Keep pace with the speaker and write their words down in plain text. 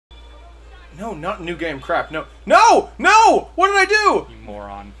No, not new game. Crap. No. No! No! What did I do? You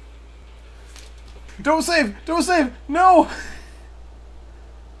moron. Don't save! Don't save! No!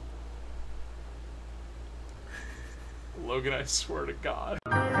 Logan, I swear to God.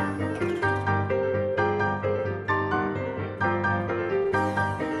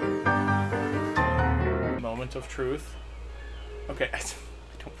 Moment of truth. Okay. I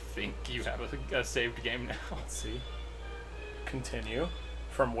don't think you have a saved game now. Let's see. Continue.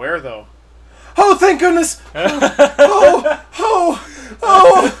 From where, though? Oh, thank goodness! Oh! Oh!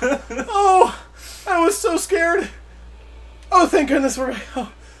 Oh! Oh! I was so scared! Oh, thank goodness we're back.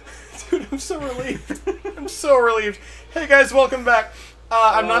 Oh. Dude, I'm so relieved. I'm so relieved. Hey guys, welcome back.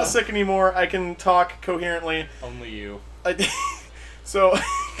 I'm not sick anymore. I can talk coherently. Only you. So...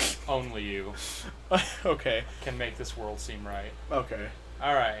 Only you. Okay. Can make this world seem right. Okay.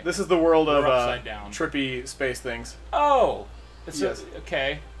 Alright. This is the world of upside down. Trippy space things. Oh! Yes.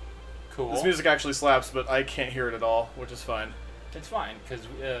 Okay. Cool. This music actually slaps, but I can't hear it at all, which is fine. It's fine, because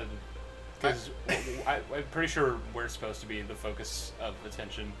I'm pretty sure we're supposed to be the focus of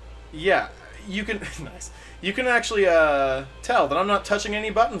attention. Yeah, you can... Nice. You can actually tell that I'm not touching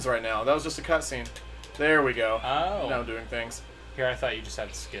any buttons right now. That was just a cutscene. There we go. Oh. Now I'm doing things. Here, I thought you just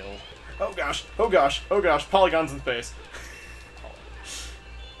had skill. Oh gosh. Oh gosh. Oh gosh. Polygons in space.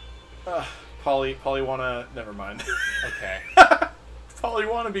 Polly wanna... Never mind. Okay. Polly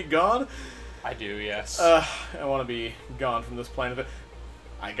wanna be gone? I do, yes. I wanna be gone from this planet.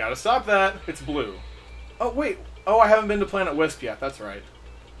 I gotta stop that. It's blue. Oh, wait. Oh, I haven't been to Planet Wisp yet. That's right.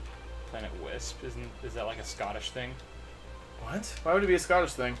 Planet Wisp? Is that like a Scottish thing? What? Why would it be a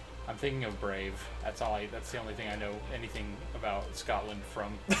Scottish thing? I'm thinking of Brave. That's the only thing I know anything about Scotland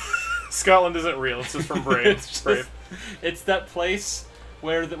from. Scotland isn't real. It's just from Brave. Brave. It's that place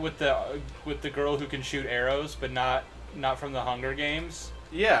where with the girl who can shoot arrows, but not from the Hunger Games.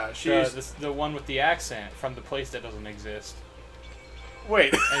 Yeah, she's the one with the accent from the place that doesn't exist.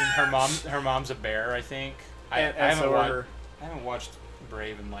 Wait. And her mom's a bear, I think. I haven't watched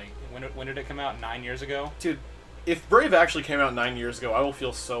Brave in like when did it come out? 9 years ago. Dude, if Brave actually came out 9 years ago, I will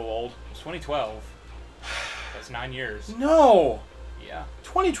feel so old. It was 2012. That's 9 years. No. Yeah.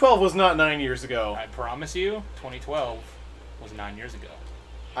 2012 was not 9 years ago. I promise you, 2012 was 9 years ago.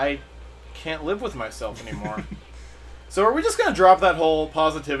 I can't live with myself anymore. So are we just gonna drop that whole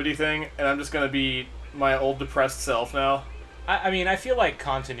positivity thing, and I'm just gonna be my old depressed self now? I mean, I feel like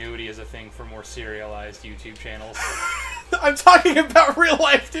continuity is a thing for more serialized YouTube channels. I'm talking about real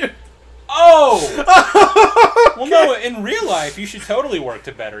life, dude. Oh! Well, no, in real life, you should totally work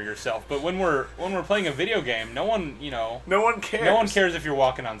to better yourself. But when we're playing a video game, no one cares. No one cares if you're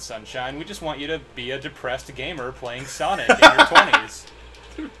walking on sunshine. We just want you to be a depressed gamer playing Sonic in your 20s.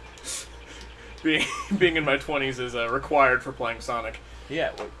 Being in my 20s is required for playing Sonic.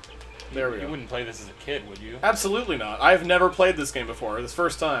 Yeah. Well, there we go. You wouldn't play this as a kid, would you? Absolutely not. I've never played this game before. This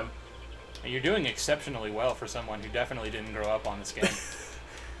first time. And you're doing exceptionally well for someone who definitely didn't grow up on this game.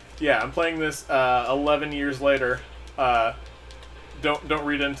 Yeah, I'm playing this 11 years later. Don't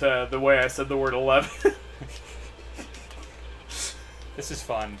read into the way I said the word 11. This is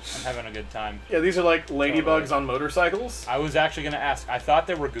fun. I'm having a good time. Yeah, these are like ladybugs on motorcycles. I was actually going to ask. I thought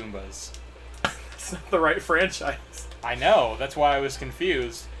they were Goombas. It's not the right franchise. I know. That's why I was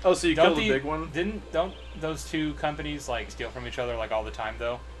confused. Oh, so you killed the big one? Don't those two companies like steal from each other like all the time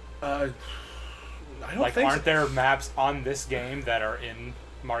though? I don't like, think aren't there maps on this game that are in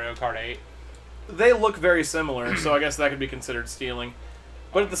Mario Kart 8? They look very similar, so I guess that could be considered stealing.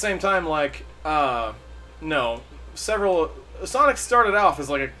 But at the same time, like, no. Sonic started off as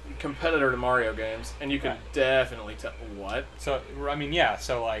like a competitor to Mario games, and you could definitely tell. What? So, I mean, yeah,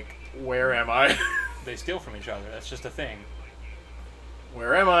 so like... Where am I? They steal from each other, that's just a thing.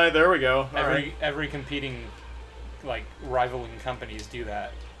 Where am I? There we go. Every competing, like, rivaling companies do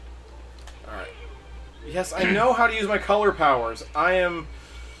that. Alright. Yes, I know how to use my color powers. I am...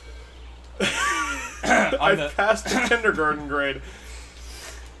 I've passed the kindergarten grade.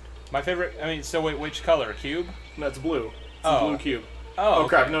 My favorite... I mean, so wait, which color? Cube? No, it's blue. It's a blue cube. Oh,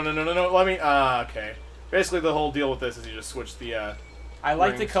 crap. No. Let me... okay. Basically, the whole deal with this is you just switch the, I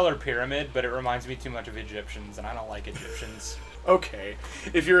like the color pyramid, but it reminds me too much of Egyptians, and I don't like Egyptians. Okay.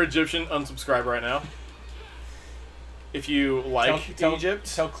 If you're Egyptian, unsubscribe right now. If you like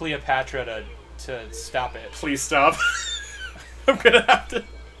Egypt... Tell Cleopatra to stop it. Please stop. I'm gonna have to...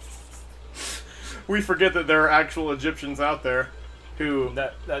 We forget that there are actual Egyptians out there who...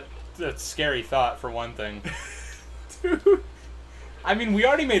 That's scary thought, for one thing. Dude. I mean, we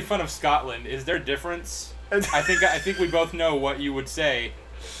already made fun of Scotland. Is there a difference? I think we both know what you would say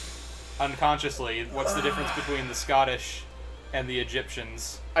unconsciously. What's the difference between the Scottish and the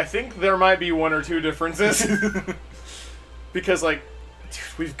Egyptians? I think there might be one or two differences. Because, like,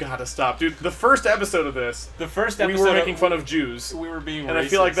 dude, we've got to stop. Dude, the first episode of this, we were making fun of Jews. We were being and racist. I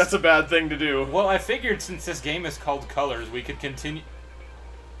feel like that's a bad thing to do. Well, I figured since this game is called Colors, we could continue...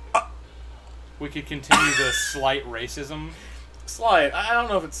 We could continue the slight racism. Slight? I don't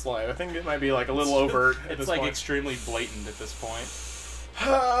know if it's slight. I think it might be, like, a little overt at this like point. extremely blatant at this point.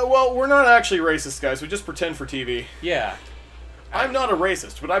 Well, we're not actually racist, guys. We just pretend for TV. Yeah. I'm not a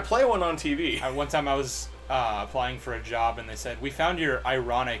racist, but I play one on TV. One time I was applying for a job, and they said, "We found your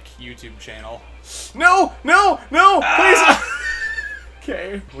ironic YouTube channel." No! No! No! Please!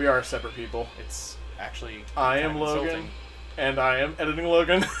 Okay. We are separate people. It's actually... I am Logan, insulting. and I am editing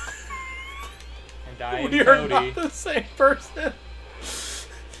Logan. And I am We are not the same person.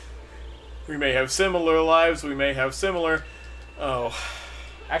 We may have similar lives. We may have similar... Oh...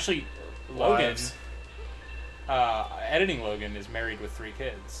 Actually, Logan, editing Logan is married with 3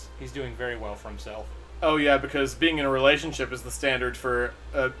 kids. He's doing very well for himself. Oh yeah, because being in a relationship is the standard for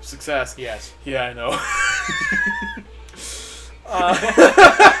success. Yes. Yeah, I know.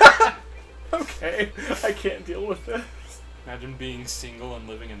 Okay, I can't deal with this. Imagine being single and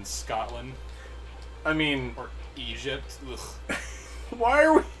living in Scotland. I mean... Or Egypt. Ugh. Why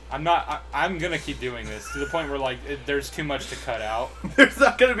are we... I'm gonna keep doing this to the point where, like, there's too much to cut out. There's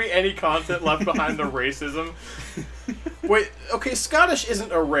not gonna be any content left behind the racism. Wait, okay, Scottish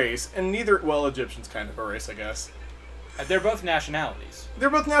isn't a race, and neither... Well, Egyptian's kind of a race, I guess. They're both nationalities. They're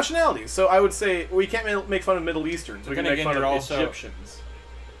both nationalities, so I would say we can't make fun of Middle Easterns. We can make fun of Egyptians.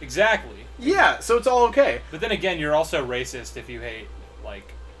 Exactly. Yeah, so it's all okay. But then again, you're also racist if you hate,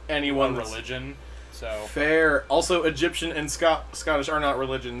 like, anyone religion. So fair. Also, Egyptian and Scottish are not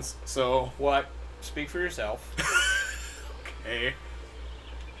religions, so... What? Speak for yourself. Okay.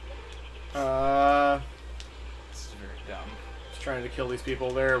 This is very dumb. Just trying to kill these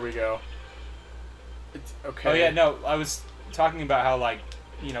people. There we go. Okay. Oh yeah, no, I was talking about how, like,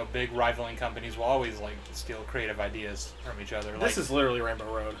 you know, big rivaling companies will always, like, steal creative ideas from each other. This is literally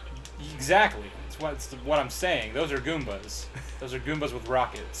Rainbow Road. Exactly. It's what I'm saying. Those are Goombas. Those are Goombas with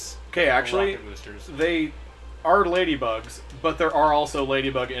rockets. Okay, actually, rocket boosters. they are ladybugs, but there are also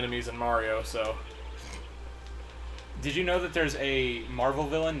ladybug enemies in Mario, so... Did you know that there's a Marvel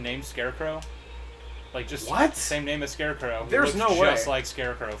villain named Scarecrow? Like, just what? Same name as Scarecrow. There's no way. Just like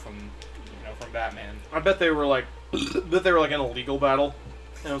Scarecrow from, from Batman. I bet they were like, in a legal battle,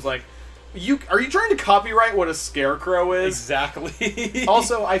 and it was like, are you trying to copyright what a scarecrow is? Exactly.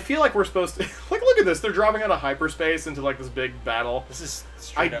 Also, I feel like we're supposed to... Like, look at this. They're dropping out of hyperspace into, like, this big battle. This is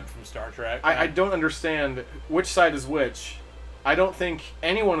straight up from Star Trek. I don't understand which side is which. I don't think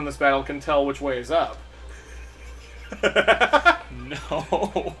anyone in this battle can tell which way is up.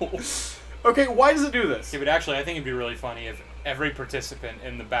 No. Okay, why does it do this? Yeah, but actually, I think it'd be really funny if every participant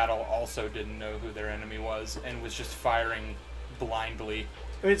in the battle also didn't know who their enemy was and was just firing blindly.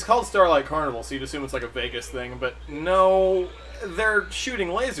 I mean, it's called Starlight Carnival, so you'd assume it's like a Vegas thing, but no, they're shooting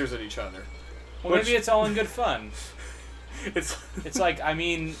lasers at each other. Well, maybe it's all in good fun. It's like, I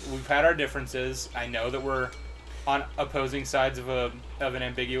mean, we've had our differences. I know that we're on opposing sides of an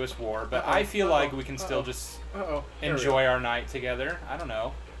ambiguous war, but I feel like we can still just enjoy our night together. I don't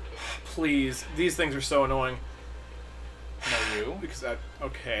know. Please, these things are so annoying. No, you? Because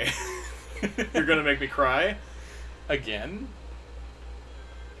okay. You're gonna make me cry? Again?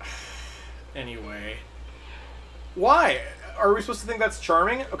 Anyway. Why? Are we supposed to think that's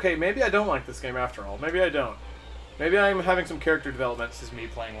charming? Okay, maybe I don't like this game after all. Maybe I don't. Maybe I'm having some character development. This is me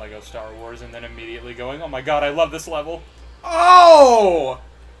playing Lego Star Wars and then immediately going, oh my god, I love this level. Oh!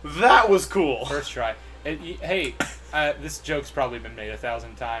 That was cool. First try. Hey, this joke's probably been made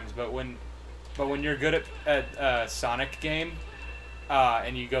 1,000 times, but when you're good at a Sonic game,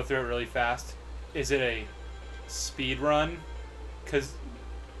 and you go through it really fast, is it a speed run?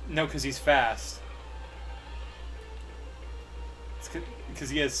 No, because he's fast. It's because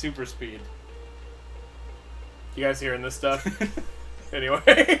he has super speed. You guys hearing this stuff? Anyway.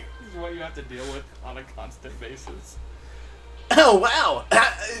 This is what you have to deal with on a constant basis. Oh wow!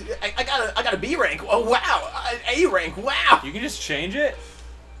 I got a B rank. Oh wow! A rank. Wow! You can just change it.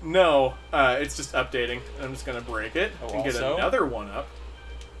 No, it's just updating. I'm just gonna break it and get another one up.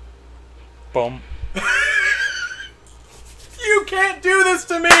 Boom. You can't do this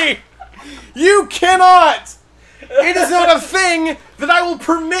to me! You cannot! It is not a thing that I will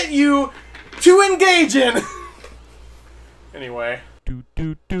permit you to engage in! Anyway. Do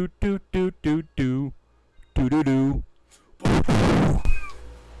do do do do do do do do do.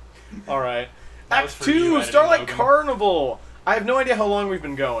 Alright. Act 2, Starlight Carnival! I have no idea how long we've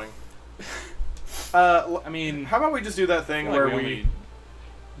been going. I mean... How about we just do that thing where we...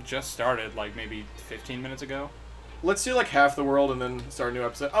 just started, like maybe 15 minutes ago. Let's do like half the world and then start a new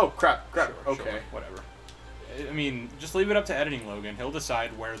episode. Oh, crap. Sure, Okay. sure, whatever. I mean, just leave it up to editing Logan. He'll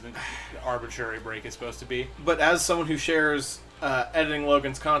decide where the arbitrary break is supposed to be. But as someone who shares editing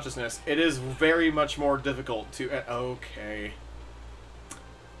Logan's consciousness, it is very much more difficult to... okay.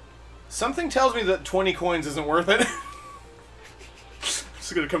 Something tells me that 20 coins isn't worth it. I'm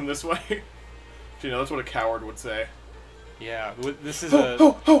just gonna come this way. You know, that's what a coward would say. Yeah, this is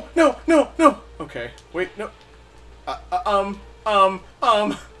Oh, no. Okay, wait, no.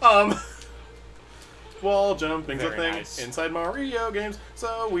 Wall jumping's a Very thing nice. inside Mario games,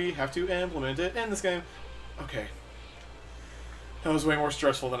 so we have to implement it in this game. Okay. That was way more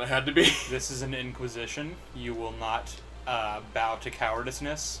stressful than it had to be. This is an inquisition. You will not bow to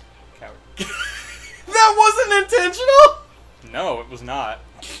cowardiceness. Coward. That wasn't intentional! No, it was not.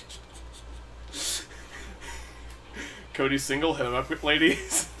 Cody's single, hit him up,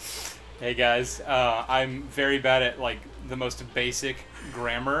 ladies. Hey guys, I'm very bad at like the most basic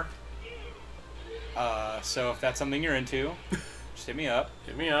grammar. So if that's something you're into, just hit me up.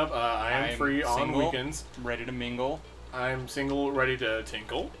 Hit me up. I am free on single, weekends. Ready to mingle. I'm single, ready to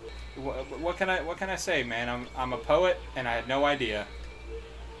tinkle. What can I say, man? I'm a poet, and I had no idea.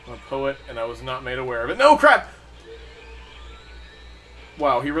 I'm a poet, and I was not made aware of it. No, crap!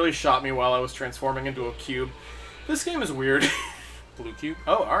 Wow, he really shot me while I was transforming into a cube. This game is weird. Blue cube.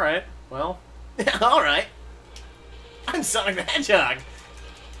 Oh, alright. Well. Alright. I'm Sonic the Hedgehog.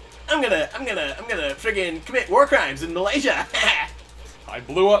 I'm gonna friggin' commit war crimes in Malaysia. I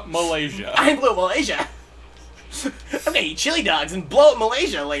blew up Malaysia. I blew up Malaysia. I'm gonna eat chili dogs and blow up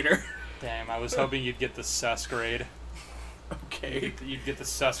Malaysia later. Damn, I was hoping you'd get the sus grade. Okay. You'd get the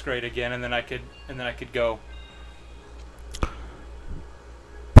sus grade again, and then I could go.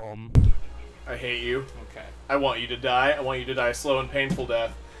 I hate you. Okay. I want you to die. I want you to die a slow and painful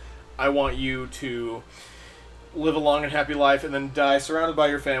death. I want you to live a long and happy life and then die surrounded by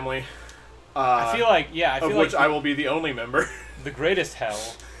your family. I feel like of which I will be the only member. The greatest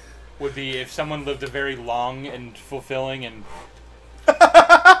hell would be if someone lived a very long and fulfilling and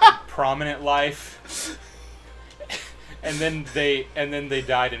prominent life, and then they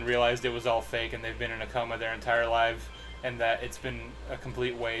died and realized it was all fake, and they've been in a coma their entire life, and that it's been a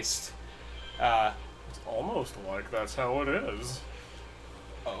complete waste. It's almost like that's how it is.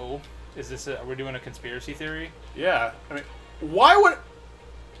 Oh, are we doing a conspiracy theory? Yeah. I mean, why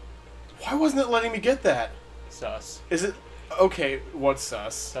wasn't it letting me get that? Sus. Is it okay? What's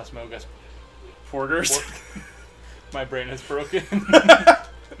sus? Sus mogus. Porters. My brain is broken.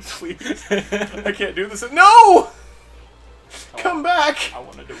 Please, I can't do this. No! Come back! I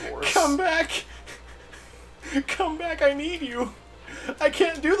want a divorce. Come back! Come back! I need you. I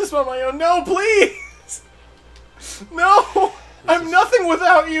can't do this on my own. No, please! No! I'm nothing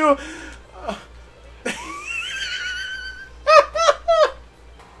without you!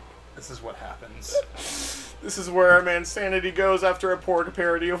 This is what happens. This is where a man's sanity goes after a pork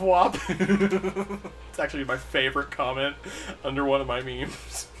parody of WAP. It's actually my favorite comment under one of my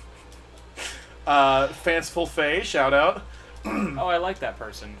memes. Fanciful Faye, shout out. Oh, I like that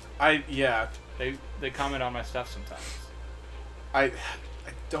person. Yeah. They comment on my stuff sometimes. I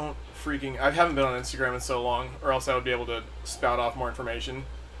haven't been on Instagram in so long, or else I would be able to spout off more information.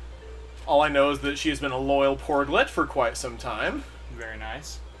 All I know is that she has been a loyal porglet for quite some time. Very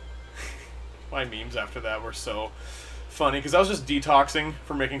nice. My memes after that were so funny, because I was just detoxing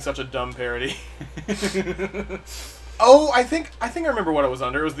from making such a dumb parody. Oh, I think I remember what it was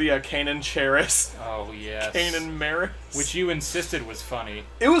under. It was the Kanan Cheris. Oh, yes. Kanan Maris. Which you insisted was funny.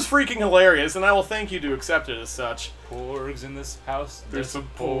 It was freaking hilarious, and I will thank you to accept it as such. Porgs in this house. There's some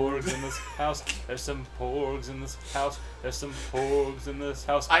porgs in this house. There's some porgs in this house. There's some porgs in this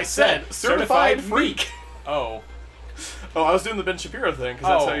house. I said certified freak. Oh. Oh, I was doing the Ben Shapiro thing, because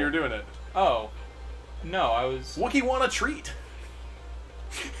that's how you were doing it. Oh. No, I was... Wookie want a treat.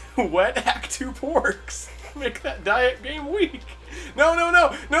 Wet hack 2 porks. Make that diet game weak. No.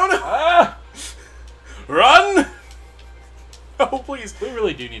 Ah! Run! Oh, please. We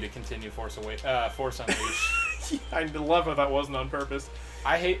really do need to continue Force Unleashed. I love how that wasn't on purpose.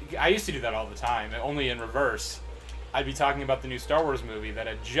 I used to do that all the time, only in reverse. I'd be talking about the new Star Wars movie that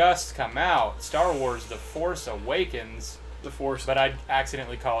had just come out, Star Wars The Force Awakens. The Force. But I'd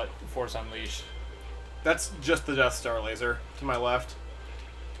accidentally call it Force Unleashed. That's just the Death Star laser to my left.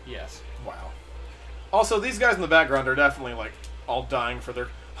 Yes. Wow. Also, these guys in the background are definitely, like, all dying for their...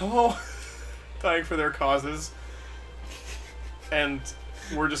 dying for their causes. And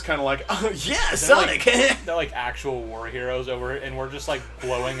we're just kind of like, oh, yeah, Sonic! They're like actual war heroes over it, and we're just, like,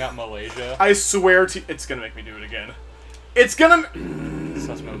 blowing up Malaysia. I swear to... It's gonna make me do it again. It's gonna...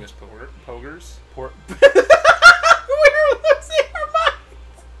 SUSmogus Pogers? We're losing our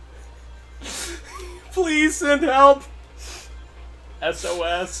minds! Please send help!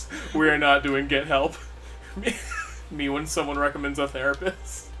 SOS. We are not doing get help. Me when someone recommends a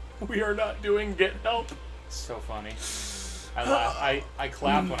therapist. We are not doing get help. So funny. I laughed. I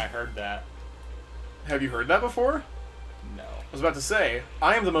clapped when I heard that. Have you heard that before? No. I was about to say,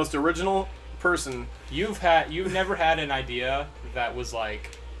 I am the most original person. You've never had an idea that was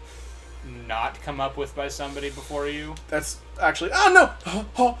like not come up with by somebody before you? That's actually no.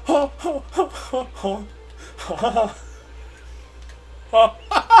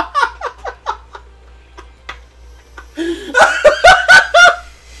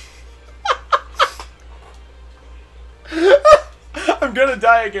 I'm gonna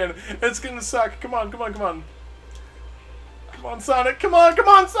die again. It's gonna suck. Come on, come on, come on. Come on, Sonic. Come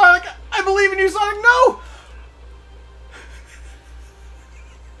on, Sonic. I believe in you, Sonic. No!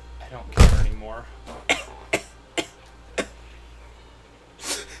 I don't care anymore.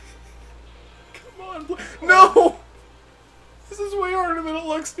 Come on. No! This is way harder than it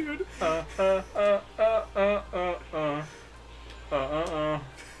looks, dude.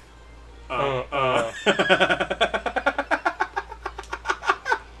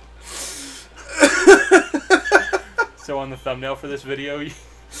 So on the thumbnail for this video, you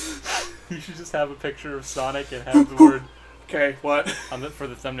should just have a picture of Sonic and have the word. Okay, what? For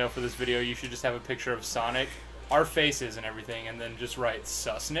the thumbnail for this video, you should just have a picture of Sonic, our faces and everything, and then just write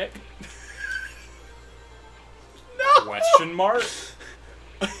SUSnic. No! Question mark.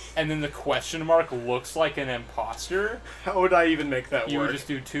 And then the question mark looks like an imposter. How would I even make that You work? would just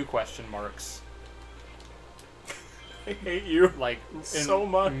do 2 question marks. I hate you. Like, in so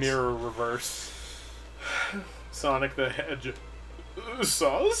much. mirror reverse. Sonic the Hedge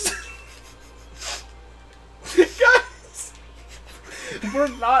sauce? Guys! We're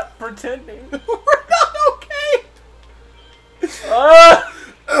not pretending. We're not okay!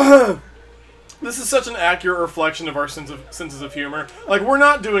 This is such an accurate reflection of our senses of humor. Like, we're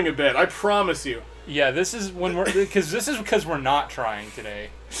not doing a bit, I promise you. Yeah, this is when because we're not trying today.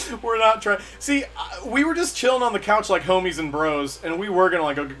 We're not trying. See, we were just chilling on the couch like homies and bros, and we were gonna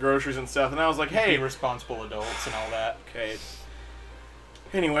like go get groceries and stuff. And I was like, "Hey, Be responsible adults and all that." okay."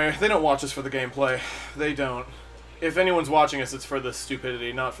 Anyway, they don't watch us for the gameplay. They don't. If anyone's watching us, it's for the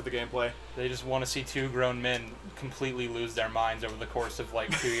stupidity, not for the gameplay. They just want to see 2 grown men completely lose their minds over the course of like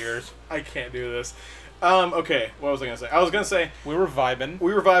 2 years. I can't do this. Okay, what was I gonna say? I was gonna say We were vibing.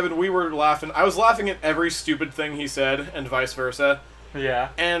 we were laughing. I was laughing at every stupid thing he said, and vice versa. Yeah.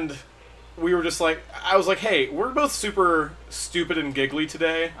 And we were just like, I was like, hey, we're both super stupid and giggly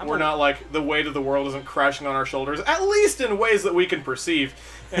today. We're not like, the weight of the world isn't crashing on our shoulders, at least in ways that we can perceive.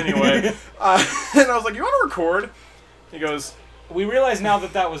 Anyway, and I was like, you want to record? He goes, We realize now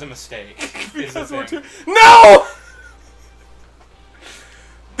that that was a mistake. Is the because we're thing. too... No!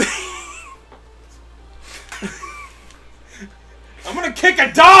 I'm gonna kick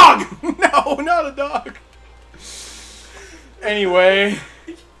a dog! No, not a dog. Anyway.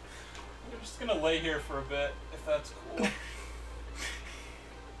 I'm just gonna lay here for a bit, if that's cool.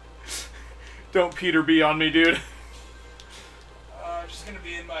 Don't Peter B on me, dude. Just gonna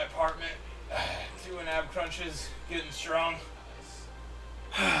be in my apartment, doing ab crunches, getting strong.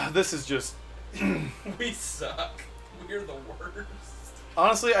 This is just... We suck. We're the worst.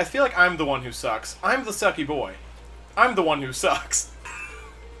 Honestly, I feel like I'm the one who sucks. I'm the sucky boy. I'm the one who sucks.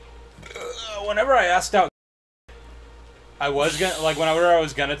 Whenever I asked out, I was gonna, like, whenever I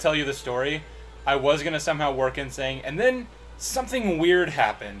was gonna tell you the story, I was gonna somehow work in saying, and then something weird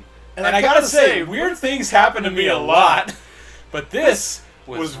happened. And I gotta say, weird things happen to me a lot. But this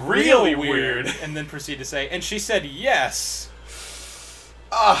was really weird. And then proceed to say, and she said yes.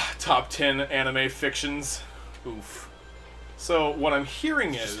 Top 10 anime fictions. Oof. So, what I'm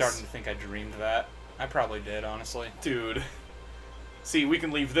hearing is... Starting to think I dreamed that. I probably did, honestly. Dude. See, we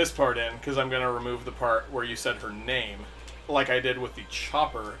can leave this part in, because I'm going to remove the part where you said her name. Like I did with the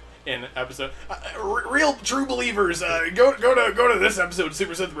chopper in episode... real true believers, go to this episode,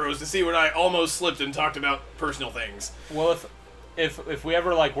 Super Sith Bros, to see when I almost slipped and talked about personal things. Well, if we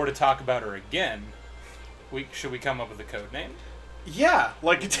ever, like, were to talk about her again, should we come up with a code name? Yeah,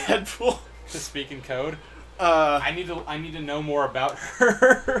 like Deadpool. To speak in code? I need to know more about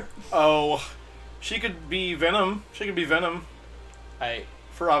her. Oh, she could be Venom. She could be Venom.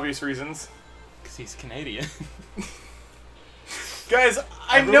 For obvious reasons. Because he's Canadian. Guys,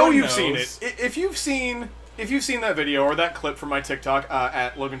 I know Everyone you've knows. seen it. If you've seen that video or that clip from my TikTok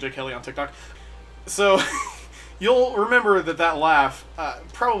at Logan J. Kelly on TikTok, so you'll remember that laugh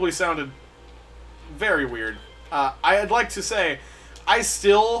probably sounded very weird. I'd like to say I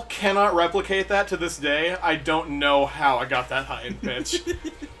still cannot replicate that to this day. I don't know how I got that high in pitch.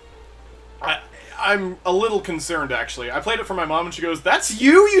 I'm a little concerned, actually. I played it for my mom, and she goes, "That's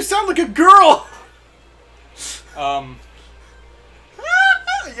you? You sound like a girl!"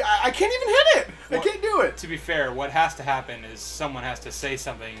 I can't even hit it! Well, I can't do it! To be fair, what has to happen is someone has to say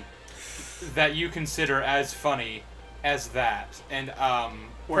something that you consider as funny as that. And,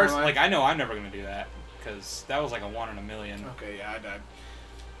 like, I know I'm never going to do that, because that was like a 1 in a million. Okay, yeah, I died.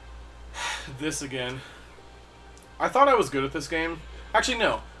 This again. I thought I was good at this game. Actually,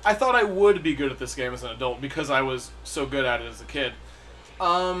 no. I thought I would be good at this game as an adult because I was so good at it as a kid.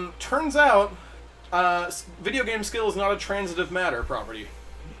 Turns out, video game skill is not a transitive matter property.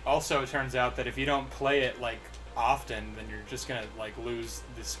 Also, it turns out that if you don't play it, like, often, then you're just gonna, like, lose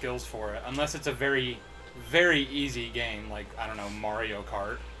the skills for it. Unless it's a very, very easy game, like, I don't know, Mario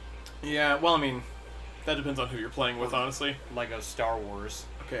Kart. Yeah, well, I mean, that depends on who you're playing with, honestly. Lego Star Wars.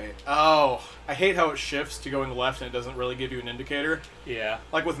 Okay. Oh, I hate how it shifts to going left and it doesn't really give you an indicator. Yeah.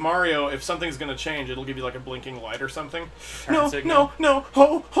 Like with Mario, if something's gonna change, it'll give you like a blinking light or something. Turn signal. No!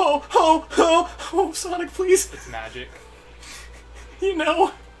 Ho, ho, ho, ho! Oh, Sonic, please! It's magic. You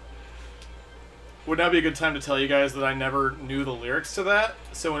know? Would now be a good time to tell you guys that I never knew the lyrics to that,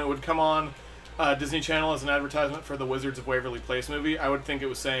 so when it would come on Disney Channel as an advertisement for the Wizards of Waverly Place movie, I would think it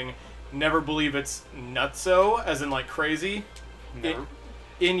was saying, "Never believe it's nutso," as in like crazy. Never.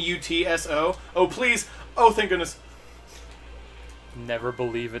 N-U-T-S-O. Oh, please. Oh, thank goodness. Never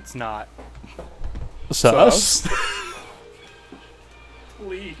believe it's not. Sus?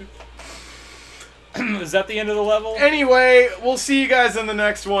 Please. Is that the end of the level? Anyway, we'll see you guys in the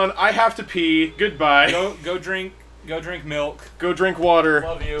next one. I have to pee. Goodbye. Go drink milk. Go drink water.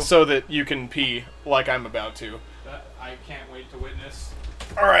 Love you. So that you can pee like I'm about to. I can't wait to witness.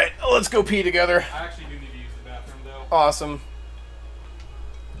 Alright, let's go pee together. I actually do need to use the bathroom, though. Awesome.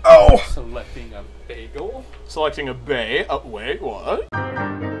 Oh! Selecting a bagel. Selecting a bay. Oh, wait, what?